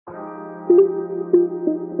What's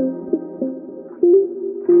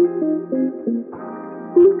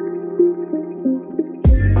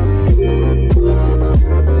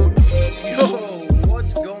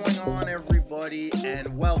going on, everybody,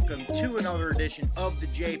 and welcome to another edition of the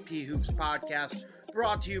JP Hoops Podcast,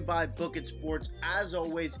 brought to you by Book It Sports. As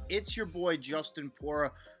always, it's your boy Justin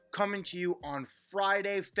Pora coming to you on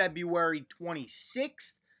Friday, February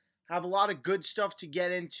 26th. Have a lot of good stuff to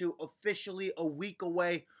get into, officially a week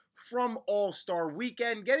away from All-Star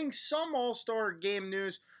Weekend, getting some All-Star game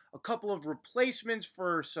news, a couple of replacements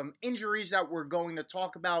for some injuries that we're going to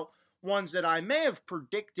talk about, ones that I may have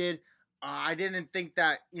predicted. I didn't think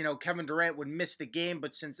that, Kevin Durant would miss the game,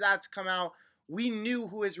 but since that's come out, we knew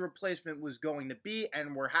who his replacement was going to be,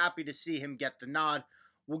 and we're happy to see him get the nod.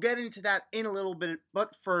 We'll get into that in a little bit,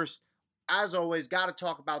 but first, as always, got to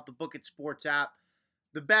talk about the Book It Sports app,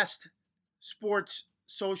 the best sports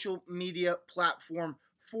social media platform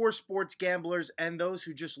for sports gamblers and those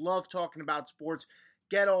who just love talking about sports.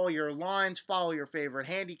 Get all your lines, follow your favorite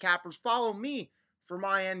handicappers, follow me for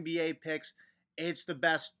my NBA picks. It's the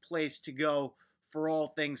best place to go for all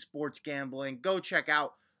things sports gambling. Go check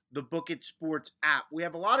out the Book It Sports app. We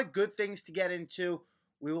have a lot of good things to get into.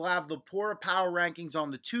 We will have the Pora Power Rankings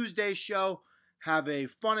on the Tuesday show. Have a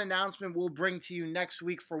fun announcement we'll bring to you next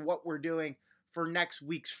week for what we're doing for next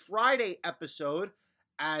week's Friday episode,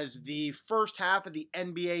 as the first half of the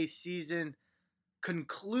NBA season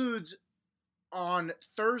concludes on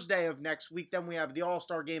Thursday of next week. Then we have the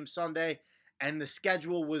All-Star Game Sunday, and the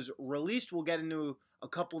schedule was released. We'll get into a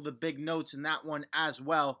couple of the big notes in that one as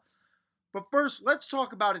well. But first, let's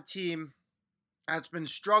talk about a team that's been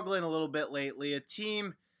struggling a little bit lately. A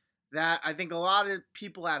team that I think a lot of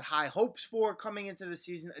people had high hopes for coming into the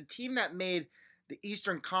season. A team that made the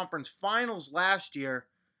Eastern Conference Finals last year,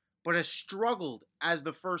 but has struggled as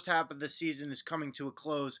the first half of the season is coming to a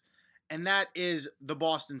close, and that is the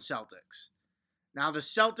Boston Celtics. Now, the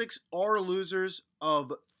Celtics are losers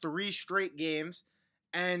of 3 straight games,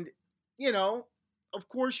 and, of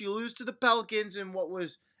course, you lose to the Pelicans in what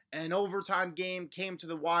was an overtime game, came to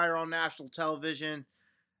the wire on national television.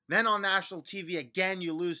 Then on national TV, again,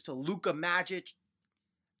 you lose to Luka Magic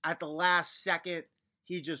at the last second.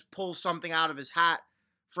 He just pulls something out of his hat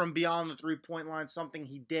from beyond the three-point line, something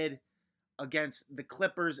he did against the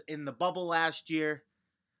Clippers in the bubble last year.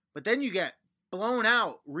 But then you get blown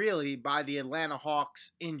out, really, by the Atlanta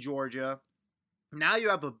Hawks in Georgia. Now you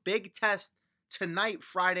have a big test tonight,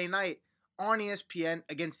 Friday night, on ESPN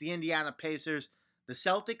against the Indiana Pacers. The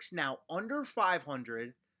Celtics now under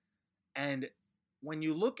 500, and when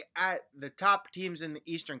you look at the top teams in the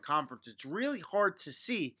Eastern Conference, it's really hard to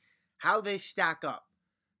see how they stack up.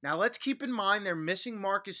 Now, let's keep in mind they're missing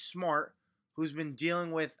Marcus Smart, who's been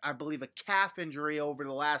dealing with, I believe, a calf injury over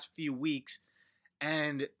the last few weeks,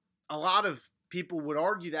 and a lot of people would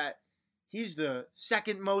argue that he's the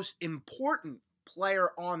second most important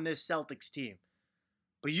player on this Celtics team.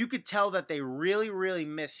 But you could tell that they really, really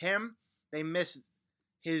miss him. They miss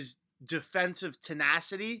his defensive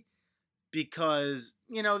tenacity because,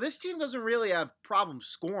 this team doesn't really have problems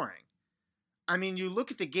scoring. I mean, you look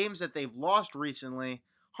at the games that they've lost recently,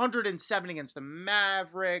 107 against the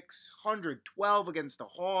Mavericks, 112 against the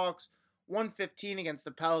Hawks, 115 against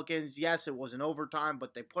the Pelicans. Yes, it was an overtime,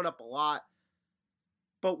 but they put up a lot.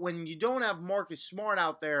 But when you don't have Marcus Smart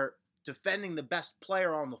out there defending the best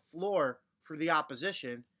player on the floor for the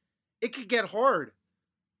opposition, it could get hard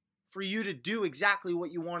for you to do exactly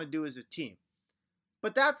what you want to do as a team.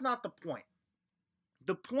 But that's not the point.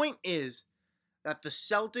 The point is that the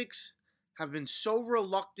Celtics have been so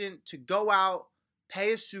reluctant to go out,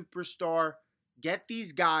 pay a superstar, get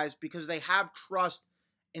these guys because they have trust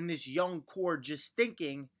in this young core, just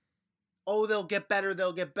thinking, oh, they'll get better.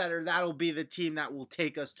 That'll be the team that will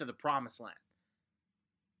take us to the promised land.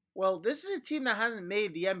 Well, this is a team that hasn't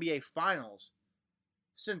made the NBA Finals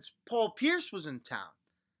since Paul Pierce was in town,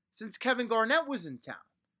 since Kevin Garnett was in town.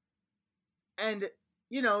 And,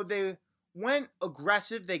 they went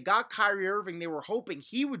aggressive. They got Kyrie Irving. They were hoping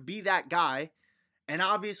he would be that guy. And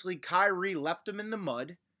obviously, Kyrie left them in the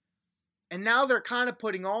mud. And now they're kind of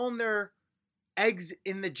putting all their eggs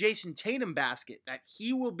in the Jason Tatum basket, that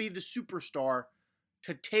he will be the superstar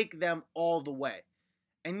to take them all the way.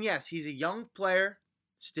 And yes, he's a young player,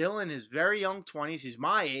 still in his very young 20s. He's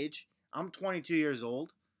my age. I'm 22 years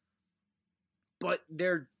old. But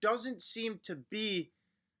there doesn't seem to be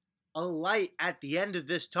a light at the end of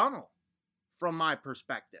this tunnel, from my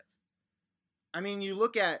perspective. I mean, you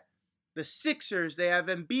look at the Sixers, they have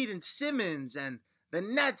Embiid and Simmons, and the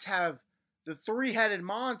Nets have the three-headed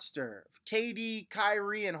monster of KD,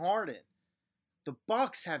 Kyrie, and Harden. The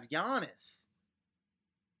Bucks have Giannis.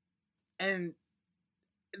 And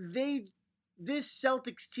this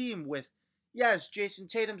Celtics team with, yes, Jason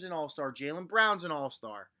Tatum's an all-star, Jaylen Brown's an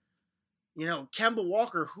all-star. Kemba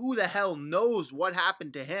Walker, who the hell knows what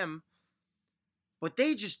happened to him? But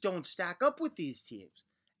they just don't stack up with these teams.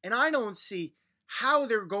 And I don't see how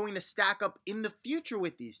they're going to stack up in the future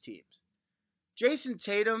with these teams. Jason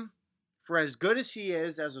Tatum, for as good as he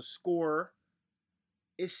is as a scorer,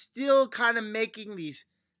 is still kind of making these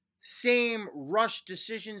same rush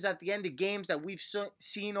decisions at the end of games that we've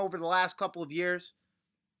seen over the last couple of years.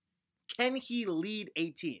 Can he lead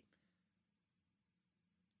a team?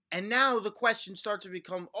 And now the question starts to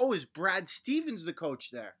become, is Brad Stevens the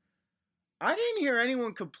coach there? I didn't hear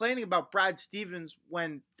anyone complaining about Brad Stevens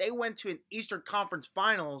when they went to an Eastern Conference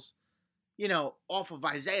Finals, off of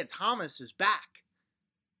Isaiah Thomas's back.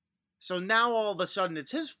 So now all of a sudden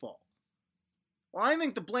it's his fault. Well, I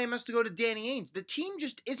think the blame has to go to Danny Ainge. The team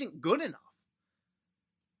just isn't good enough.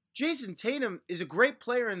 Jason Tatum is a great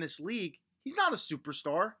player in this league. He's not a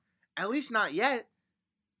superstar, at least not yet.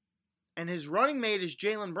 And his running mate is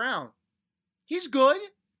Jaylen Brown. He's good.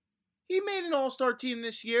 He made an all-star team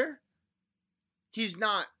this year. He's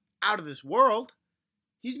not out of this world.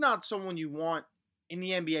 He's not someone you want in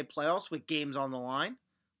the NBA playoffs with games on the line.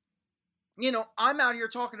 I'm out here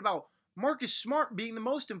talking about Marcus Smart being the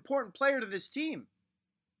most important player to this team.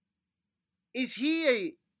 Is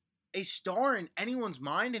he a star in anyone's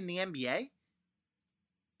mind in the NBA?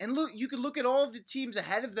 And look, you can look at all the teams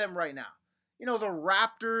ahead of them right now. The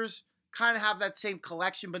Raptors kind of have that same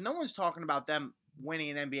collection, but no one's talking about them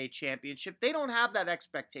winning an NBA championship. They don't have that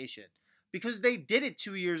expectation because they did it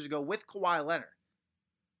 2 years ago with Kawhi Leonard.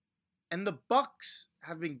 And the Bucks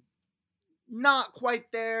have been not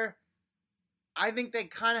quite there. I think they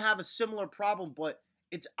kind of have a similar problem, but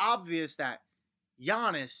it's obvious that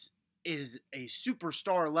Giannis is a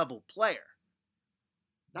superstar level player.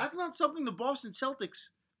 That's not something the Boston Celtics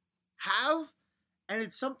have, and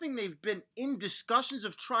it's something they've been in discussions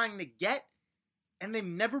of trying to get, and they've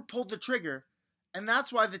never pulled the trigger, and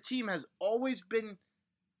that's why the team has always been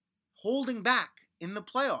holding back in the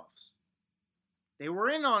playoffs. They were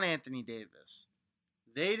in on Anthony Davis.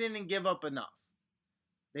 They didn't give up enough.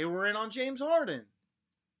 They were in on James Harden.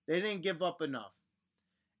 They didn't give up enough.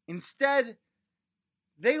 Instead,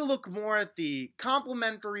 they look more at the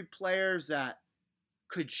complementary players that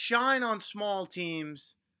could shine on small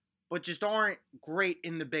teams, but just aren't great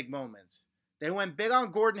in the big moments. They went big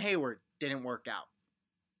on Gordon Hayward. Didn't work out.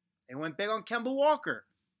 They went big on Kemba Walker.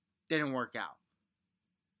 Didn't work out.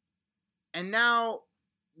 And now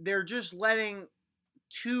they're just letting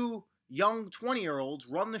two young 20-year-olds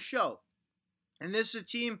run the show. And this is a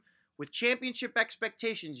team with championship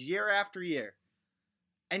expectations year after year.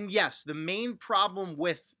 And yes, the main problem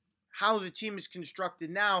with how the team is constructed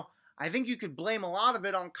now, I think you could blame a lot of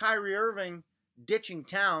it on Kyrie Irving ditching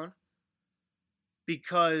town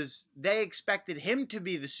because they expected him to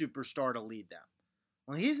be the superstar to lead them.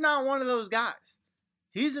 Well, he's not one of those guys.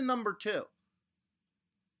 He's a number two.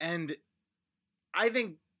 And I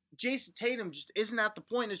think Jason Tatum just isn't at the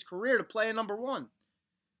point in his career to play a number one.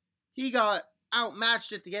 He got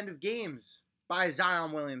outmatched at the end of games by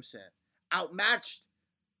Zion Williamson. Outmatched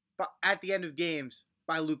at the end of games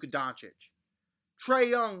by Luka Doncic. Trae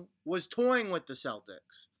Young was toying with the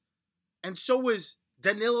Celtics. And so was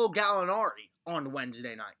Danilo Gallinari on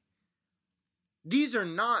Wednesday night. These are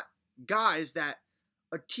not guys that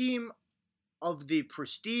a team of the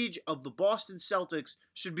prestige of the Boston Celtics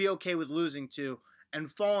should be okay with losing to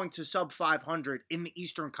and falling to sub 500 in the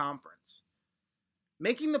Eastern Conference.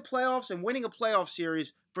 Making the playoffs and winning a playoff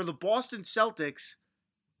series for the Boston Celtics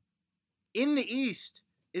in the East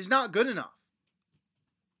is not good enough.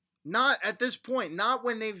 Not at this point. Not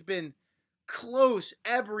when they've been close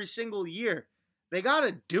every single year. They got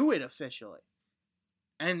to do it officially.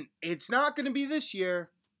 And it's not going to be this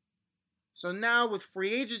year. So now with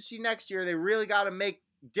free agency next year, they really got to make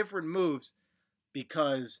different moves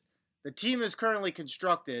because the team is currently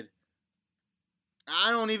constructed.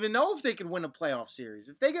 I don't even know if they can win a playoff series.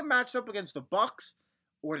 If they get matched up against the Bucks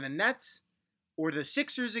or the Nets or the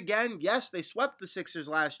Sixers again, yes, they swept the Sixers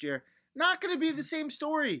last year. Not going to be the same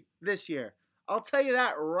story this year. I'll tell you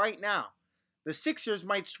that right now. The Sixers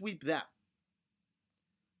might sweep them.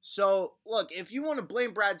 So, look, if you want to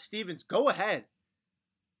blame Brad Stevens, go ahead.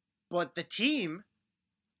 But the team,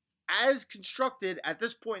 as constructed at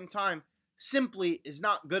this point in time, simply is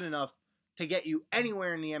not good enough to get you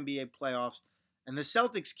anywhere in the NBA playoffs. And the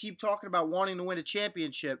Celtics keep talking about wanting to win a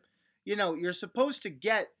championship. You know, you're supposed to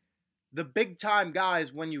get the big-time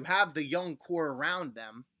guys when you have the young core around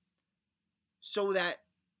them so that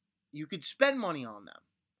you could spend money on them.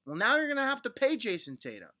 Well, now you're going to have to pay Jason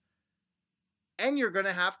Tatum. And you're going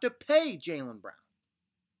to have to pay Jaylen Brown.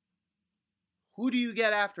 Who do you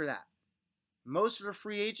get after that? Most of the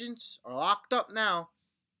free agents are locked up now.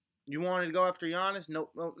 You wanted to go after Giannis?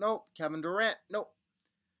 Nope. Kevin Durant? Nope.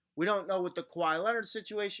 We don't know what the Kawhi Leonard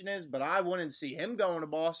situation is, but I wouldn't see him going to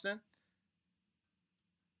Boston.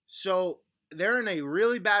 So they're in a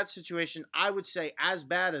really bad situation. I would say as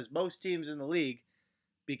bad as most teams in the league,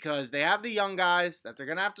 because they have the young guys that they're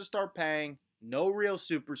going to have to start paying. No real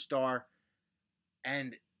superstar.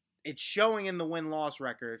 And it's showing in the win-loss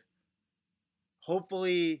record.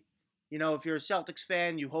 Hopefully, if you're a Celtics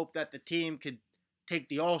fan, you hope that the team could take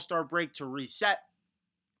the All-Star break to reset,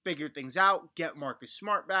 figure things out, get Marcus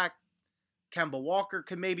Smart back. Kemba Walker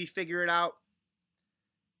could maybe figure it out.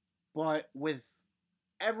 But with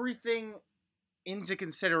everything into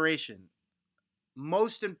consideration,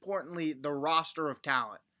 most importantly, the roster of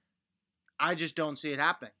talent, I just don't see it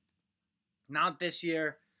happening. Not this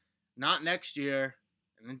year, not next year,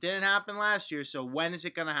 and it didn't happen last year, so when is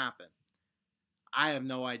it going to happen? I have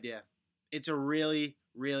no idea. It's a really,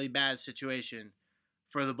 really bad situation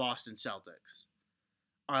for the Boston Celtics.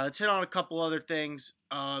 All right, let's hit on a couple other things.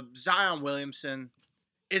 Zion Williamson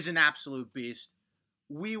is an absolute beast.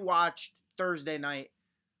 We watched Thursday night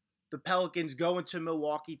the Pelicans go into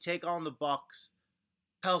Milwaukee, take on the Bucks.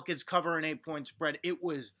 Pelicans cover an 8-point spread. It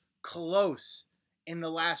was close in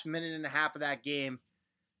the last minute and a half of that game,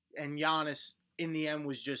 and Giannis in the end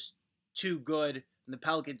was just too good. And the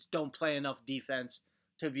Pelicans don't play enough defense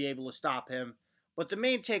to be able to stop him. But the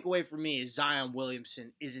main takeaway for me is Zion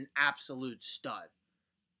Williamson is an absolute stud.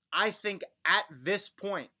 I think at this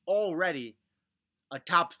point already a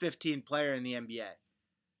top 15 player in the NBA.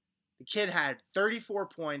 The kid had 34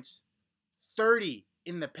 points, 30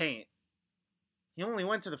 in the paint. He only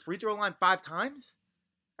went to the free throw line 5 times?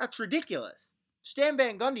 That's ridiculous. Stan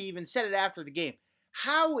Van Gundy even said it after the game.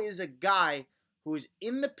 How is a guy who is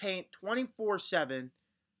in the paint 24/7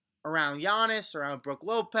 around Giannis, around Brook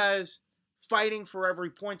Lopez, fighting for every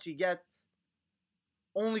point he gets,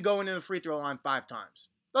 only going to the free throw line 5 times?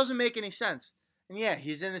 Doesn't make any sense. And yeah,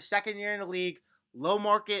 he's in his second year in the league, low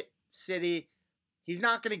market city. He's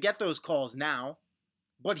not going to get those calls now,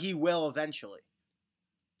 but he will eventually.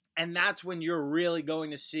 And that's when you're really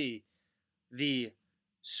going to see the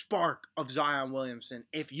spark of Zion Williamson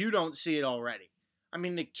if you don't see it already. I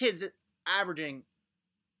mean, the kid's averaging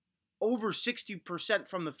over 60%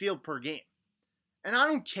 from the field per game. And I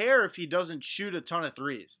don't care if he doesn't shoot a ton of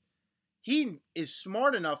threes. He is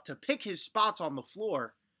smart enough to pick his spots on the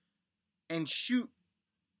floor and shoot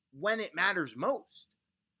when it matters most.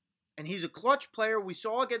 And he's a clutch player. We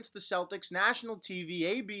saw against the Celtics, national TV,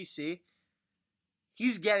 ABC.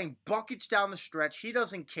 He's getting buckets down the stretch. He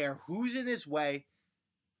doesn't care who's in his way.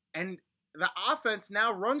 And the offense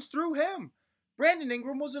now runs through him. Brandon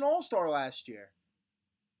Ingram was an all-star last year.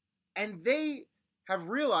 And they have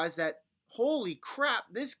realized that, holy crap,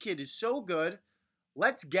 this kid is so good.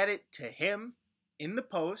 Let's get it to him in the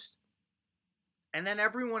post. And then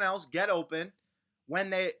everyone else get open. When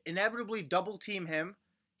they inevitably double team him,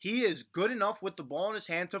 he is good enough with the ball in his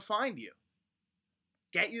hand to find you.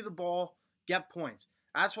 Get you the ball, get points.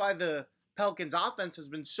 That's why the Pelicans offense has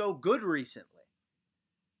been so good recently.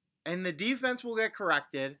 And the defense will get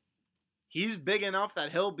corrected. He's big enough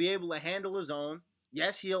that he'll be able to handle his own.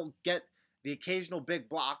 Yes, he'll get the occasional big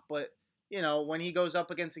block, but, when he goes up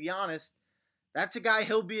against Giannis, that's a guy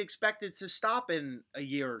he'll be expected to stop in a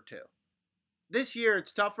year or two. This year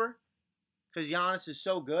it's tougher because Giannis is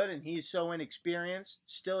so good and he's so inexperienced,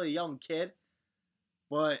 still a young kid.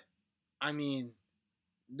 But,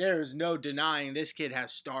 there's no denying this kid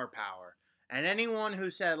has star power. And anyone who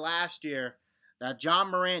said last year that John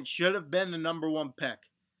Morant should have been the number 1 pick,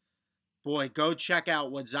 boy, go check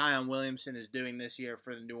out what Zion Williamson is doing this year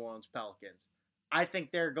for the New Orleans Pelicans. I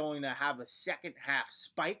think they're going to have a second half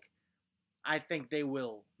spike. I think they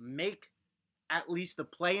will make at least the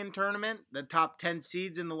play-in tournament, the top 10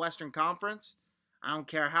 seeds in the Western Conference. I don't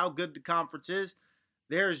care how good the conference is.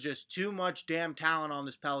 There's just too much damn talent on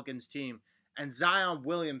this Pelicans team. And Zion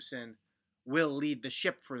Williamson will lead the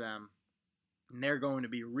ship for them. And they're going to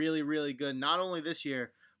be really, really good, not only this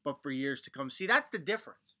year, but for years to come. See, that's the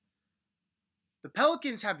difference. The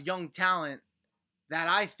Pelicans have young talent that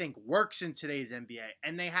I think works in today's NBA.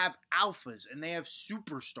 And they have alphas and they have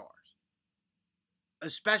superstars.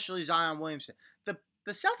 Especially Zion Williamson. The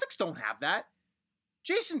Celtics don't have that.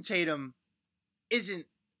 Jason Tatum isn't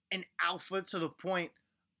an alpha to the point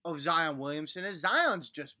of Zion Williamson. Zion's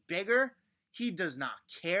just bigger. He does not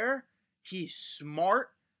care. He's smart.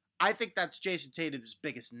 I think that's Jason Tatum's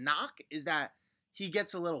biggest knock, is that he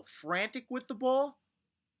gets a little frantic with the ball.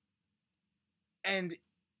 And,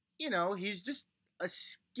 he's just a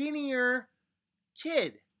skinnier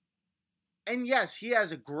kid. And yes, he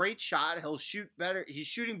has a great shot. He'll shoot better. He's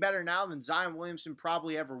shooting better now than Zion Williamson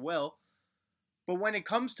probably ever will. But when it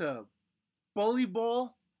comes to bully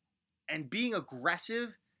ball and being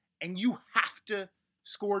aggressive, and you have to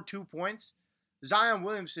score 2 points, Zion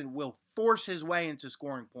Williamson will force his way into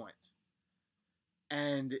scoring points.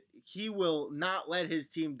 And he will not let his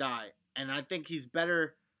team die. And I think he's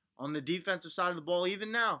better on the defensive side of the ball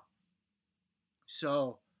even now.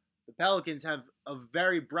 So the Pelicans have a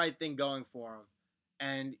very bright thing going for them.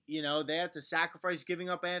 And, they had to sacrifice giving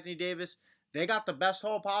up Anthony Davis. They got the best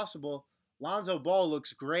haul possible. Lonzo Ball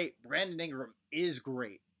looks great. Brandon Ingram is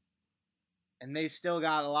great. And they still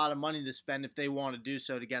got a lot of money to spend if they want to do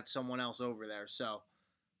so to get someone else over there. So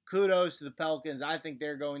kudos to the Pelicans. I think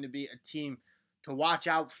they're going to be a team to watch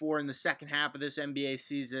out for in the second half of this NBA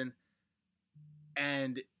season.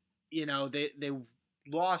 And, they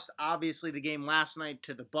lost, obviously, the game last night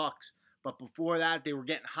to the Bucks. But before that, they were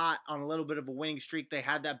getting hot on a little bit of a winning streak. They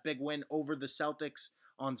had that big win over the Celtics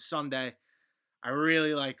on Sunday. I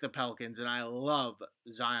really like the Pelicans, and I love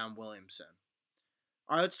Zion Williamson.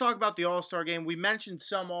 All right, let's talk about the All-Star game. We mentioned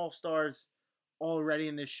some All-Stars already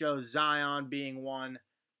in this show, Zion being one,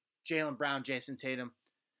 Jaylen Brown, Jason Tatum.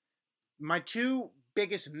 My two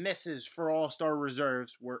biggest misses for All-Star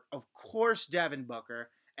reserves were, of course, Devin Booker,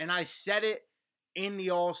 and I said it in the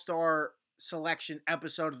All-Star selection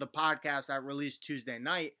episode of the podcast that released Tuesday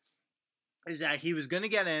night, is that he was going to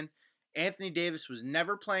get in. Anthony Davis was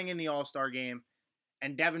never playing in the All-Star game,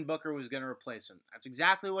 and Devin Booker was going to replace him. That's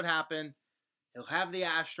exactly what happened. He'll have the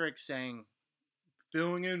asterisk saying,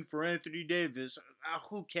 filling in for Anthony Davis.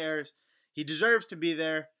 Who cares? He deserves to be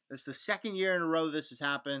there. That's the second year in a row this has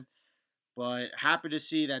happened. But happy to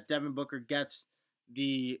see that Devin Booker gets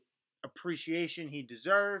the appreciation he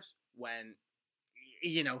deserves when,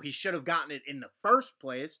 he should have gotten it in the first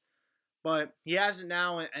place. But he has it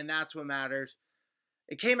now, and that's what matters.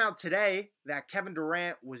 It came out today that Kevin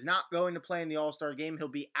Durant was not going to play in the All-Star game. He'll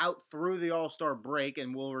be out through the All-Star break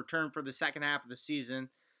and will return for the second half of the season.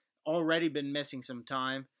 Already been missing some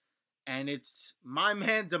time. And it's my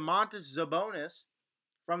man Domantas Sabonis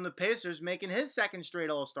from the Pacers making his second straight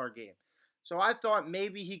All-Star game. So I thought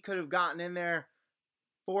maybe he could have gotten in there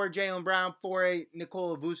for Jaylen Brown, for a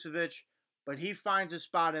Nikola Vucevic, but he finds a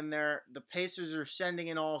spot in there. The Pacers are sending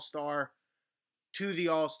an All-Star to the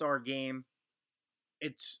All-Star game.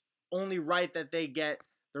 It's only right that they get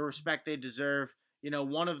the respect they deserve.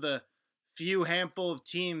 One of the few handful of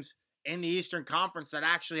teams in the Eastern Conference that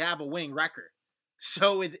actually have a winning record.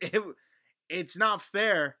 So it's not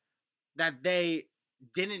fair that they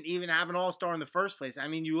didn't even have an All-Star in the first place. I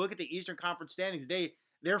mean, you look at the Eastern Conference standings,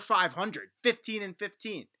 they're 500,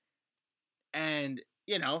 15-15. And,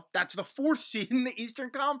 that's the fourth seed in the Eastern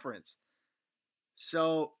Conference.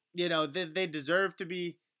 So, they deserve to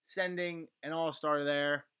be sending an All-Star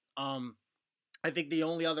there. I think the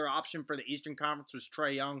only other option for the Eastern Conference was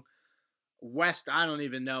Trae Young. West, I don't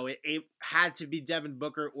even know. It had to be Devin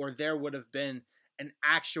Booker, or there would have been an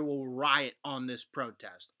actual riot on this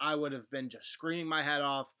protest. I would have been just screaming my head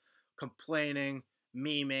off, complaining,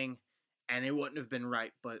 memeing, and it wouldn't have been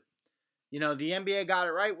right. But, the NBA got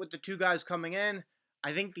it right with the two guys coming in.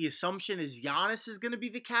 I think the assumption is Giannis is going to be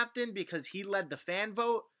the captain because he led the fan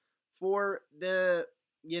vote for the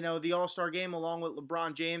All-Star game along with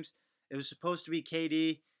LeBron James. It was supposed to be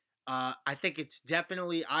KD. I think it's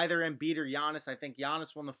definitely either Embiid or Giannis. I think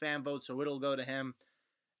Giannis won the fan vote, so it'll go to him.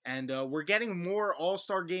 And we're getting more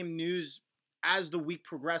All-Star game news as the week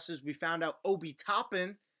progresses. We found out Obi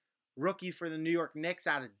Toppin, rookie for the New York Knicks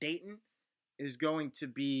out of Dayton, is going to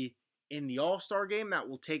be in the All-Star game that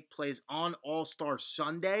will take place on All-Star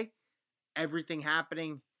Sunday. Everything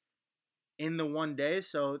happening in the one day,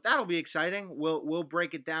 so that'll be exciting. We'll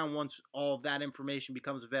break it down once all of that information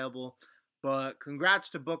becomes available. But congrats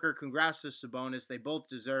to Booker, congrats to Sabonis. They both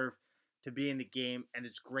deserve to be in the game, and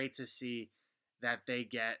it's great to see that they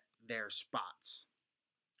get their spots.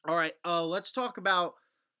 All right, let's talk about,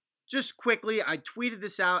 just quickly, I tweeted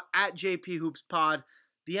this out at JP Hoops Pod.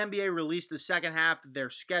 The NBA released the second half of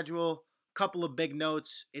their schedule. Couple of big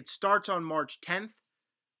notes. It starts on March 10th,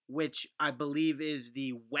 which I believe is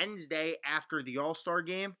the Wednesday after the All-Star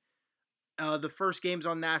game. The first game's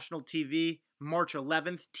on national TV. March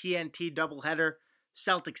 11th, TNT doubleheader.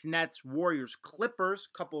 Celtics, Nets, Warriors, Clippers.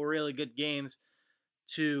 Couple of really good games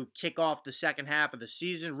to kick off the second half of the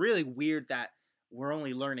season. Really weird that we're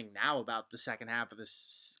only learning now about the second half of the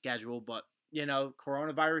schedule, but,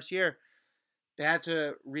 coronavirus year. They had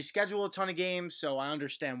to reschedule a ton of games, so I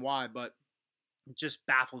understand why, but it just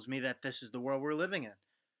baffles me that this is the world we're living in.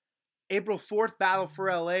 April 4th, battle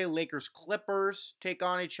for LA. Lakers Clippers take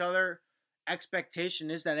on each other.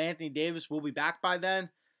 Expectation is that Anthony Davis will be back by then,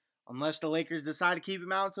 unless the Lakers decide to keep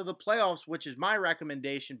him out until the playoffs, which is my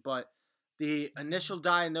recommendation. But the initial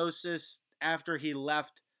diagnosis after he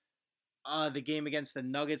left the game against the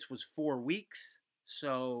Nuggets was 4 weeks.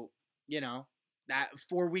 So, that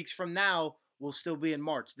 4 weeks from now will still be in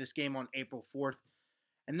March. This game on April 4th.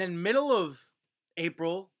 And then middle of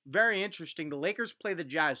April, very interesting. The Lakers play the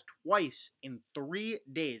Jazz twice in 3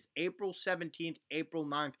 days. April 17th, April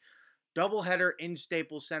 9th. Doubleheader in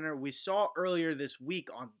Staples Center. We saw earlier this week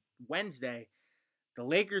on Wednesday, the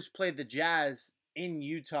Lakers played the Jazz in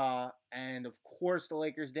Utah, and of course the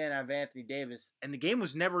Lakers didn't have Anthony Davis, and the game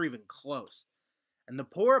was never even close. And the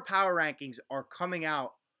Pora Power Rankings are coming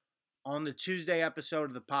out on the Tuesday episode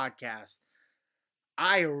of the podcast.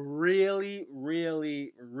 I really,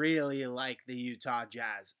 really, really like the Utah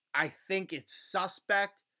Jazz. I think it's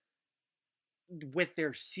suspect with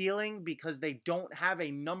their ceiling because they don't have a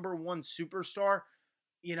number one superstar.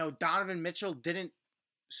 Donovan Mitchell didn't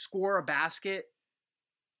score a basket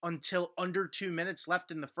until under 2 minutes left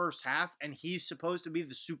in the first half, and he's supposed to be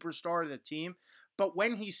the superstar of the team. But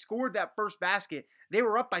when he scored that first basket, they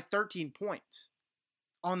were up by 13 points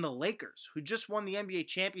on the Lakers, who just won the NBA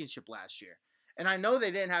championship last year. And I know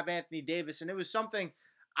they didn't have Anthony Davis, and it was something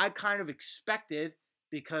I kind of expected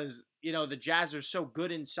because, the Jazz are so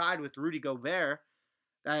good inside with Rudy Gobert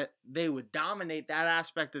that they would dominate that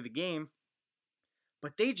aspect of the game.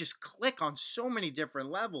 But they just click on so many different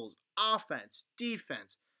levels. Offense,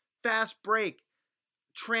 defense, fast break,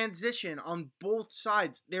 transition on both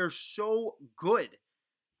sides. They're so good.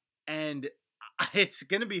 And it's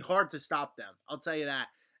going to be hard to stop them. I'll tell you that.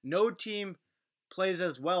 No team plays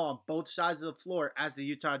as well on both sides of the floor as the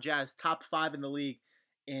Utah Jazz, top 5 in the league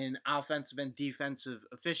in offensive and defensive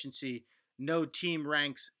efficiency. No team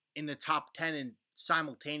ranks in the top 10 and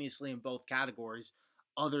simultaneously in both categories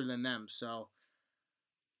other than them. So,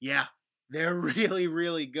 yeah, they're really,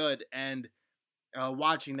 really good. And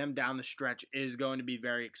watching them down the stretch is going to be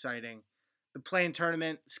very exciting. The play-in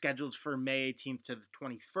tournament scheduled for May 18th to the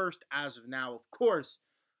 21st. As of now, of course,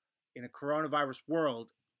 in a coronavirus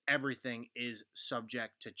world, everything is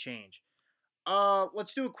subject to change.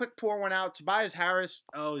 Let's do a quick pour one out. Tobias Harris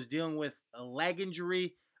is dealing with a leg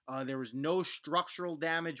injury. There was no structural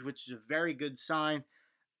damage, which is a very good sign.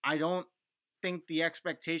 I don't think the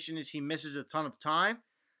expectation is he misses a ton of time.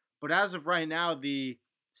 But as of right now, the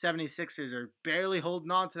 76ers are barely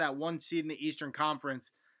holding on to that one seed in the Eastern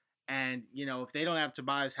Conference. And, if they don't have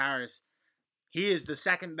Tobias Harris, he is the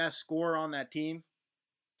second best scorer on that team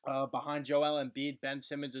behind Joel Embiid. Ben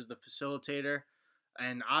Simmons is the facilitator.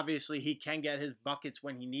 And obviously he can get his buckets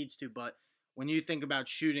when he needs to. But when you think about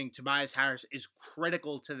shooting, Tobias Harris is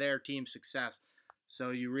critical to their team's success.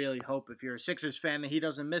 So you really hope if you're a Sixers fan that he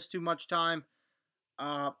doesn't miss too much time.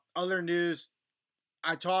 Other news,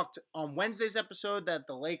 I talked on Wednesday's episode that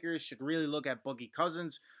the Lakers should really look at Boogie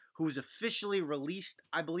Cousins, who was officially released,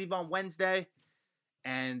 I believe, on Wednesday.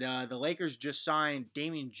 And the Lakers just signed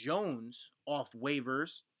Damian Jones off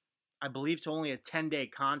waivers, I believe, to only a 10-day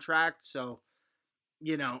contract. So,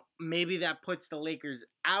 maybe that puts the Lakers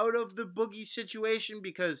out of the Boogie situation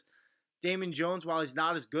because Damian Jones, while he's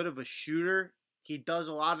not as good of a shooter, he does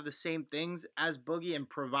a lot of the same things as Boogie and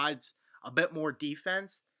provides a bit more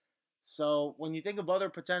defense. So when you think of other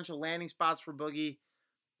potential landing spots for Boogie,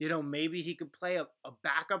 maybe he could play a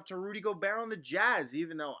backup to Rudy Gobert on the Jazz,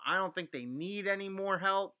 even though I don't think they need any more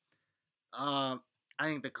help. I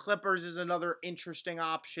think the Clippers is another interesting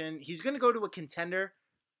option. He's going to go to a contender,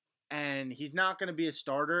 and he's not going to be a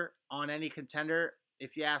starter on any contender,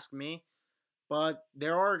 if you ask me. But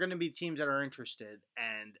there are going to be teams that are interested,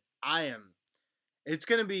 and it's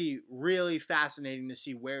going to be really fascinating to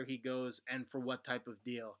see where he goes and for what type of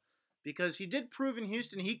deal. Because he did prove in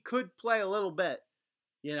Houston he could play a little bit.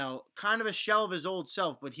 Kind of a shell of his old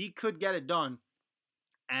self, but he could get it done.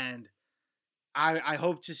 And I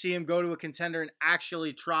hope to see him go to a contender and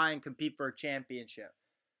actually try and compete for a championship.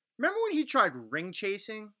 Remember when he tried ring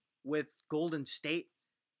chasing with Golden State?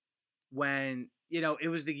 When, it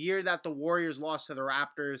was the year that the Warriors lost to the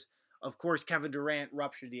Raptors. Of course, Kevin Durant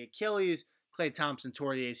ruptured the Achilles. Klay Thompson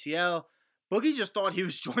tore the ACL. Boogie just thought he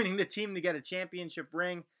was joining the team to get a championship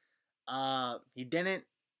ring. He didn't.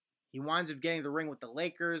 He winds up getting the ring with the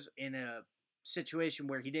Lakers in a situation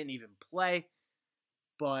where he didn't even play.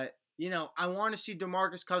 But, I want to see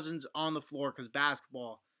DeMarcus Cousins on the floor because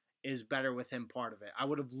basketball is better with him part of it. I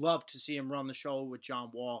would have loved to see him run the show with John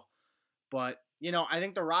Wall. But, I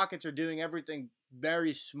think the Rockets are doing everything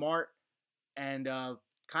very smart and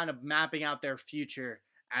kind of mapping out their future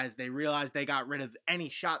as they realized they got rid of any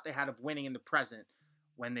shot they had of winning in the present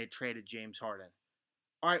when they traded James Harden.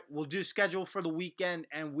 All right, we'll do schedule for the weekend,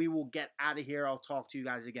 and we will get out of here. I'll talk to you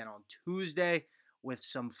guys again on Tuesday with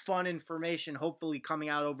some fun information, hopefully coming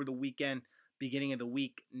out over the weekend, beginning of the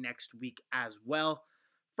week, next week as well.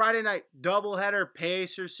 Friday night, doubleheader,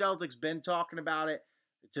 Pacers-Celtics, been talking about it.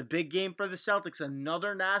 It's a big game for the Celtics,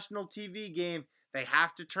 another national TV game. They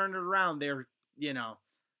have to turn it around. They're,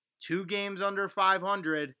 2 games under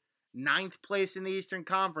 500, 9th place in the Eastern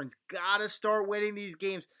Conference. Gotta start winning these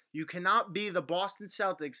games. You cannot be the Boston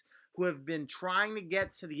Celtics, who have been trying to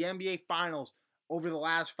get to the NBA Finals over the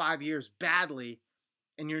last 5 years badly,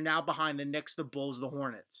 and you're now behind the Knicks, the Bulls, the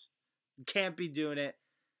Hornets. You can't be doing it.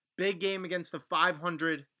 Big game against the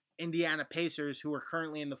 500 Indiana Pacers, who are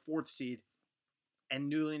currently in the 4th seed, and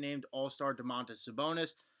newly named All-Star Domantas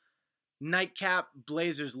Sabonis. Nightcap,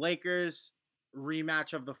 Blazers-Lakers,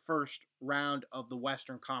 rematch of the first round of the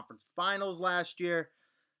Western Conference Finals last year.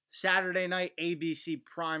 Saturday night, ABC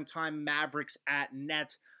primetime, Mavericks at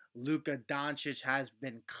Nets. Luka Doncic has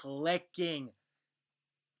been clicking,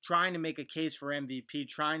 trying to make a case for MVP,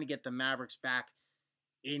 trying to get the Mavericks back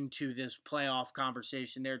into this playoff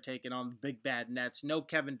conversation. They're taking on the big bad Nets. No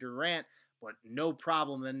Kevin Durant, but no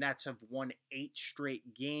problem. The Nets have won 8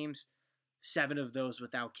 straight games, 7 of those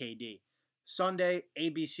without KD. Sunday,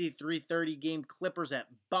 ABC 3:30 game, Clippers at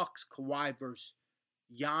Bucks. Kawhi versus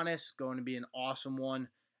Giannis, going to be an awesome one.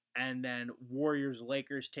 And then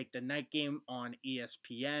Warriors-Lakers take the night game on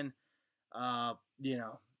ESPN.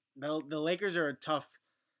 The Lakers are tough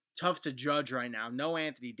to judge right now. No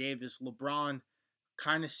Anthony Davis. LeBron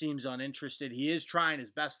kind of seems uninterested. He is trying his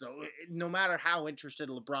best, though. No matter how interested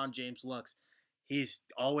LeBron James looks, he's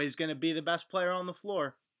always going to be the best player on the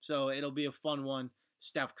floor. So it'll be a fun one.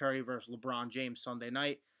 Steph Curry versus LeBron James Sunday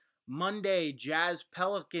night. Monday, Jazz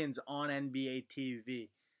Pelicans on NBA TV.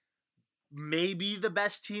 Maybe the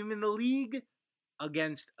best team in the league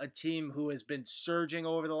against a team who has been surging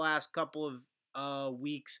over the last couple of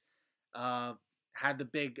weeks. Had the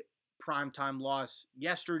big primetime loss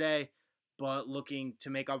yesterday, but looking to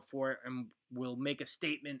make up for it and will make a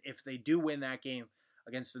statement if they do win that game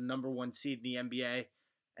against the number 1 seed in the NBA.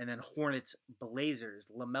 And then Hornets Blazers,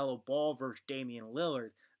 LaMelo Ball versus Damian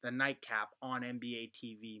Lillard, the nightcap on NBA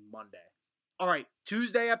TV Monday. All right,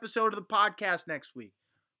 Tuesday episode of the podcast next week.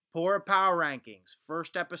 Pora Power Rankings,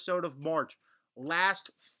 first episode of March, last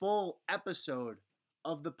full episode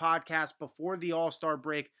of the podcast before the All-Star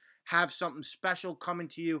break. Have something special coming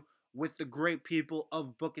to you with the great people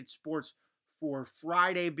of Book It Sports for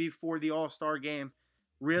Friday before the All-Star game.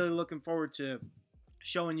 Really looking forward to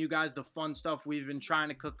showing you guys the fun stuff we've been trying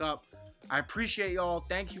to cook up. I appreciate y'all.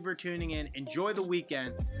 Thank you for tuning in. Enjoy the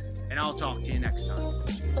weekend, and I'll talk to you next time.